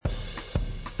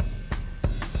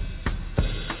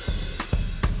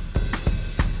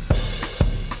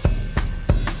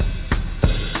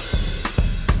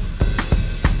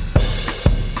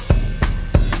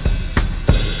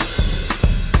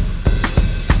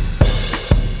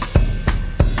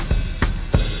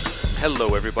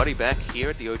Hello everybody, back here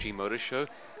at the OG Motor Show,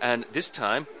 and this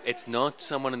time it's not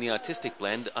someone in the artistic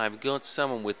blend. I've got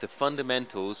someone with the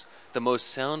fundamentals, the most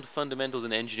sound fundamentals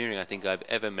in engineering I think I've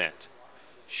ever met.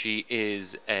 She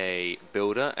is a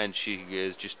builder, and she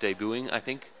is just debuting, I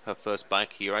think, her first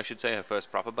bike here, I should say, her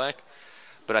first proper bike.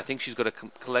 But I think she's got a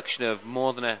collection of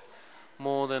more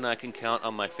than I can count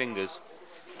on my fingers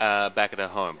back at her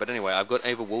home. But anyway, I've got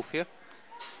Ava Wolff here.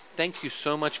 Thank you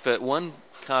so much for, one,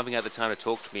 carving out the time to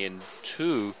talk to me, and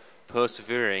two,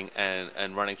 persevering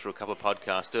and running through a couple of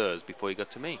podcasters before you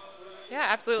got to me. Yeah,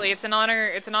 absolutely. It's an honor.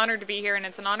 It's an honor to be here, and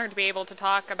it's an honor to be able to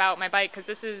talk about my bike, because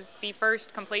this is the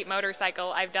first complete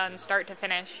motorcycle I've done start to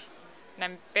finish, and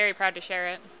I'm very proud to share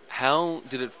it. How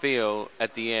did it feel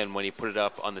at the end when you put it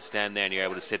up on the stand there and you're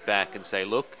able to sit back and say,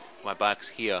 look, my bike's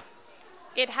here?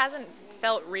 It hasn't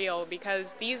felt real,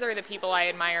 because these are the people I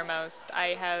admire most.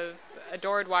 I have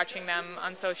adored watching them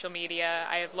on social media.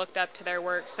 I have looked up to their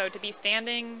work. So to be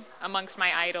standing amongst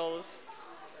my idols,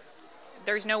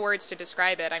 there's no words to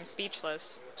describe it. I'm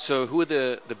speechless. So who are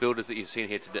the builders that you've seen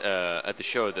here at the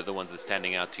show that are the ones that are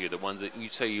standing out to you, the ones that you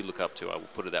say you look up to? I will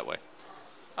put it that way.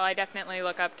 Well, I definitely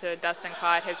look up to Dustin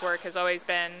Cott. His work has always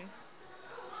been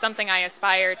something I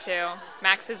aspire to.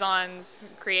 Max Hazan's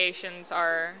creations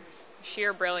are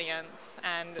sheer brilliance.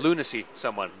 And lunacy,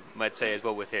 someone might say as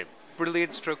well with him.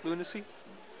 Brilliant stroke lunacy?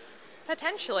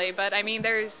 Potentially, but I mean,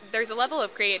 there's a level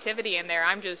of creativity in there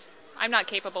I'm not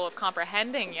capable of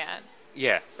comprehending yet.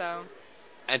 Yeah. So.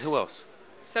 And who else?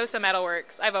 Sosa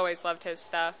Metalworks. I've always loved his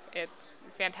stuff. It's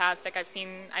fantastic. I've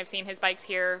seen his bikes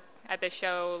here at this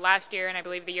show last year, and I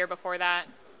believe the year before that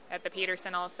at the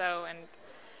Peterson also, and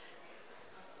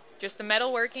just the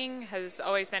metalworking has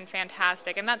always been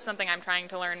fantastic, and that's something I'm trying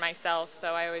to learn myself,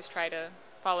 so I always try to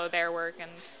follow their work.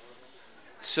 And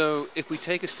so if we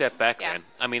take a step back then,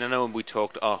 I mean, I know we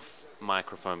talked off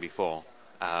microphone before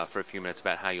for a few minutes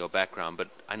about how your background, but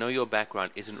I know your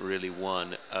background isn't really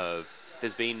one of,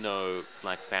 there's been no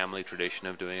like family tradition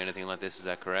of doing anything like this, is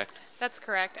that correct? That's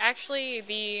correct. Actually,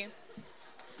 the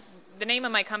name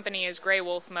of my company is Grey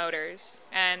Wolf Motors,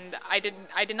 and I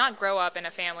did not grow up in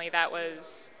a family that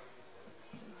was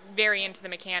very into the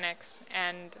mechanics,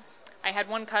 and I had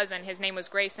one cousin, his name was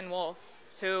Grayson Wolf,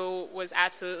 who was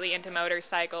absolutely into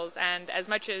motorcycles, and as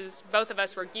much as both of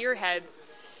us were gearheads,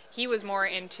 he was more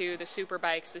into the super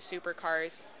bikes, the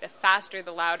supercars. The faster,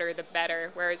 the louder, the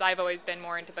better, whereas I've always been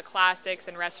more into the classics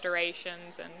and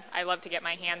restorations, and I love to get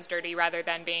my hands dirty rather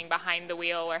than being behind the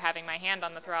wheel or having my hand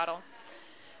on the throttle.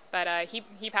 But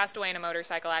he passed away in a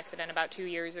motorcycle accident about 2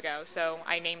 years ago, so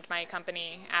I named my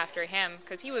company after him,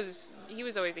 because he was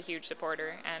always a huge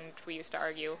supporter, and we used to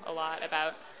argue a lot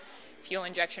about fuel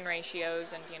injection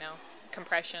ratios and,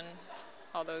 compression,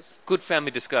 all those. Good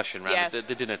family discussion around yes.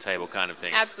 the dinner table kind of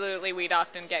things. Absolutely, we'd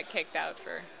often get kicked out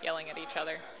for yelling at each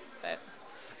other. But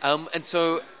and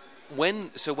so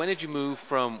when did you move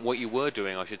from what you were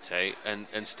doing, I should say,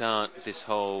 and start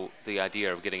the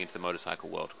idea of getting into the motorcycle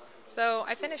world? So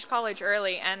I finished college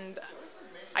early, and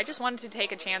I just wanted to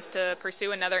take a chance to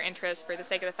pursue another interest for the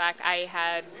sake of the fact I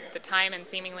had the time and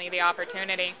seemingly the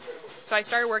opportunity. So I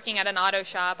started working at an auto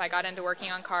shop. I got into working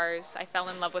on cars. I fell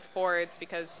in love with Fords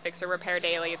because fix or repair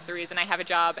daily. It's the reason I have a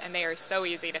job, and they are so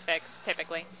easy to fix,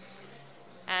 typically.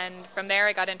 And from there,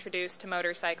 I got introduced to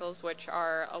motorcycles, which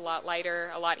are a lot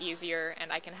lighter, a lot easier,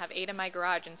 and I can have 8 in my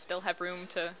garage and still have room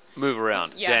to move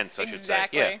around. Yeah, dense, I should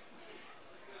exactly. say. Yeah.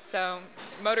 So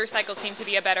motorcycles seem to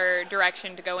be a better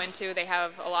direction to go into. They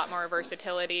have a lot more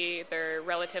versatility. They're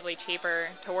relatively cheaper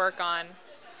to work on.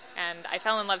 And I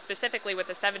fell in love specifically with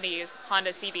the 70s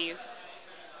Honda CBs.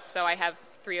 So I have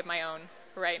 3 of my own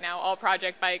right now, all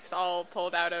project bikes, all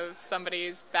pulled out of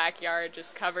somebody's backyard,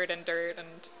 just covered in dirt, and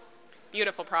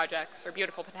beautiful projects, or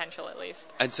beautiful potential at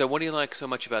least. And so what do you like so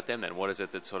much about them then? What is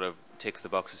it that sort of ticks the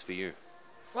boxes for you?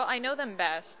 Well, I know them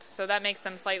best, so that makes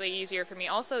them slightly easier for me.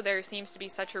 Also, there seems to be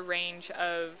such a range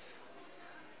of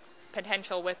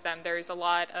potential with them. There's a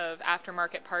lot of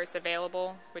aftermarket parts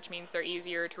available, which means they're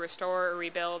easier to restore or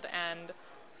rebuild, and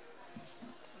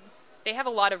they have a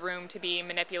lot of room to be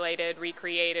manipulated,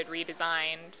 recreated,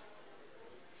 redesigned.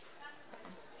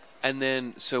 And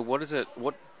then, so what is it?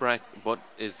 What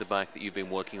is the bike that you've been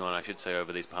working on, I should say,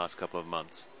 over these past couple of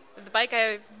months? The bike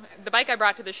I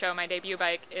brought to the show, my debut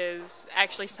bike, is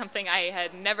actually something I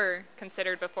had never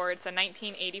considered before. It's a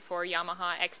 1984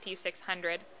 Yamaha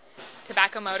XT600.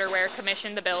 Tobacco Motorwear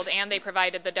commissioned the build, and they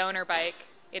provided the donor bike.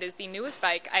 It is the newest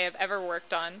bike I have ever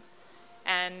worked on,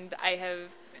 and I have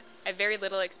very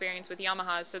little experience with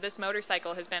Yamahas, so this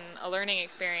motorcycle has been a learning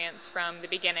experience from the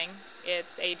beginning.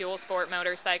 It's a dual sport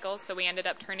motorcycle, so we ended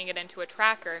up turning it into a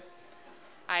tracker.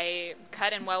 I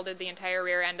cut and welded the entire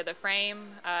rear end of the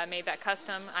frame, made that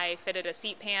custom. I fitted a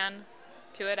seat pan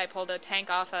to it. I pulled a tank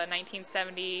off a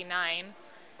 1979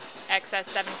 XS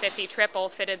 750 triple,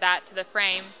 fitted that to the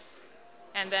frame.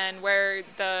 And then where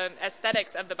the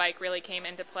aesthetics of the bike really came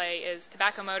into play is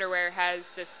Tobacco Motorwear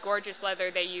has this gorgeous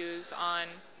leather they use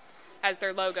as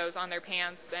their logos on their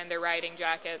pants and their riding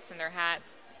jackets and their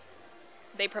hats.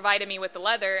 They provided me with the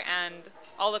leather, and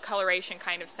all the coloration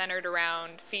kind of centered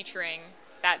around featuring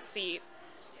that seat.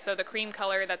 So the cream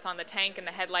color that's on the tank and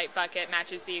the headlight bucket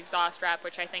matches the exhaust wrap,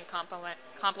 which I think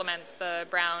complements the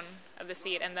brown of the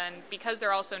seat. And then because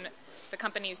they're also the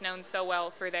company's known so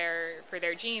well for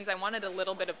their jeans, I wanted a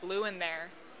little bit of blue in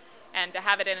there, and to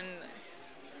have it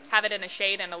in a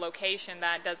shade and a location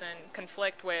that doesn't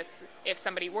conflict with if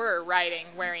somebody were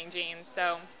wearing jeans.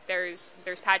 So there's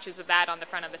patches of that on the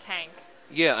front of the tank.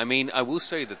 Yeah, I mean, I will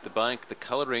say that the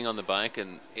coloring on the bike,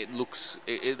 and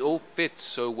it all fits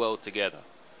so well together.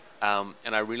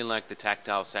 And I really like the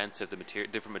tactile sense of the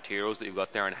different materials that you've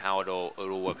got there and how it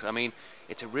all works. I mean,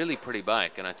 it's a really pretty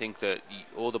bike, and I think that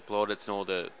all the plaudits and all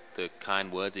the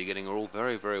kind words you're getting are all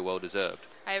very, very well deserved.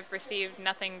 I have received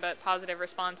nothing but positive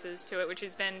responses to it, which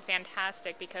has been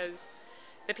fantastic, because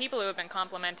the people who have been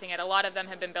complimenting it, a lot of them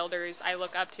have been builders I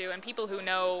look up to, and people who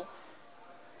know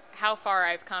how far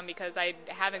I've come, because I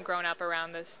haven't grown up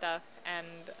around this stuff, and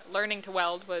learning to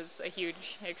weld was a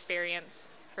huge experience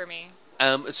for me.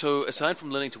 So aside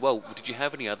from learning to weld, did you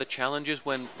have any other challenges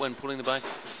when pulling the bike,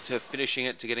 to finishing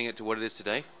it, to getting it to what it is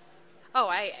today? Oh,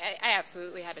 I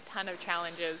absolutely had a ton of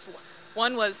challenges.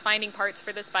 One was finding parts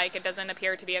for this bike. It doesn't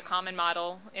appear to be a common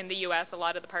model in the U.S. A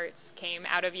lot of the parts came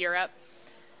out of Europe.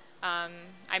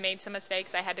 I made some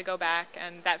mistakes. I had to go back,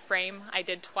 and that frame I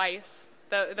did twice.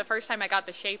 The first time I got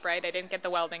the shape right, I didn't get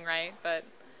the welding right, but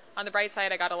on the bright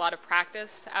side, I got a lot of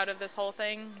practice out of this whole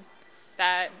thing.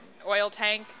 That oil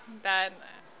tank that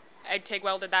I TIG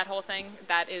welded, that whole thing,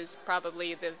 that is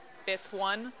probably the 5th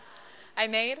one I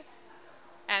made.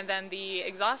 And then the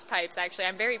exhaust pipes, actually,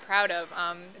 I'm very proud of.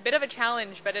 A bit of a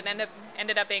challenge, but it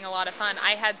ended up being a lot of fun.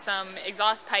 I had some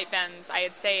exhaust pipe ends I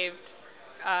had saved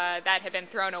that had been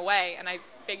thrown away, and I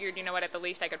figured, you know what, at the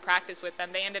least I could practice with them.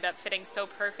 They ended up fitting so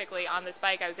perfectly on this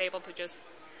bike, I was able to just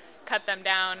cut them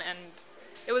down, and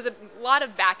it was a lot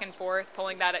of back and forth,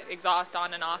 pulling that exhaust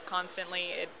on and off constantly.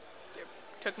 It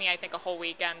took me, I think, a whole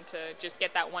weekend to just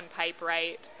get that one pipe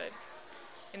right, but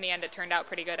in the end it turned out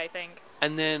pretty good, I think.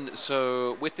 And then,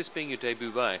 so with this being your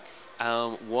debut bike,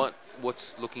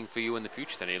 what's looking for you in the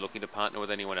future then? Are you looking to partner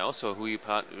with anyone else, or are you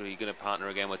going to partner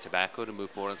again with Tobacco to move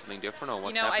forward on something different, or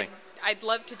what's happening? I'd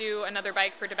love to do another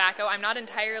bike for Tobacco. I'm not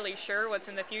entirely sure what's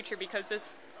in the future, because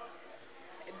this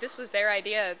was their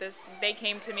idea. They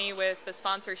came to me with the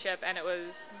sponsorship, and it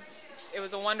was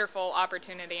a wonderful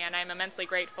opportunity, and I'm immensely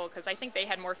grateful, because I think they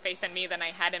had more faith in me than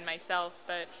I had in myself.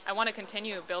 But I want to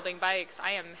continue building bikes.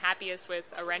 I am happiest with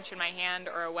a wrench in my hand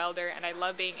or a welder, and I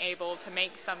love being able to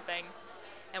make something.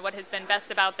 And what has been best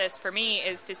about this for me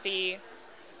is to see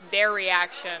their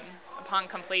reaction upon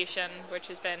completion, which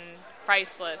has been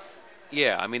priceless.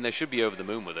 Yeah, I mean, they should be over the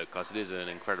moon with it, because it is an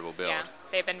incredible build. Yeah,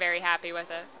 they've been very happy with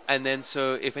it. And then,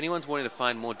 so if anyone's wanting to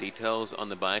find more details on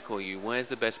the bike or you, where's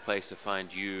the best place to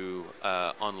find you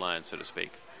online, so to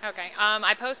speak? Okay,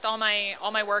 I post all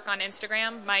my work on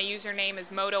Instagram. My username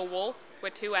is Moto Wolff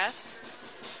with 2 Fs.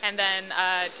 And then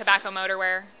Tobacco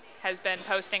Motorwear has been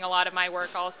posting a lot of my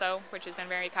work also, which has been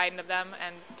very kind of them.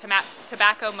 And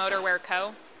Tobacco Motorwear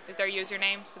Co. is their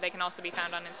username, so they can also be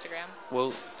found on Instagram.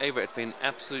 Well, Ava, it's been an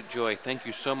absolute joy. Thank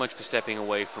you so much for stepping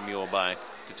away from your bike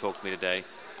to talk to me today.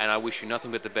 And I wish you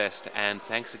nothing but the best. And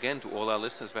thanks again to all our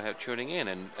listeners for tuning in.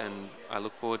 And I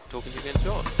look forward to talking to you again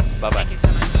soon. Bye-bye. Thank you so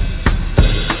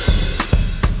much.